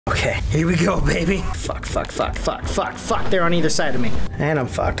Okay, here we go, baby. Fuck, fuck, fuck, fuck, fuck, fuck. They're on either side of me. And I'm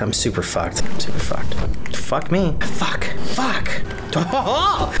fucked. I'm super fucked. I'm super fucked. Fuck me. Fuck. Fuck.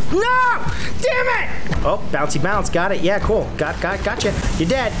 Oh, no! Damn it! Oh, bouncy bounce. Got it. Yeah, cool. Gotcha. You're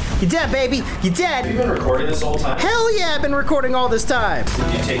dead. You're dead, baby. You're dead. Have you been recording this whole time? Hell yeah, I've been recording all this time.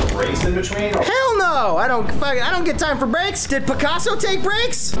 Did you take breaks in between? Or? Hell no! I don't get time for breaks. Did Picasso take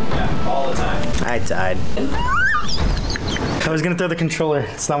breaks? Yeah, all the time. I died. I was gonna throw the controller.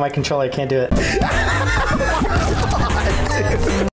 It's not my controller. I can't do it.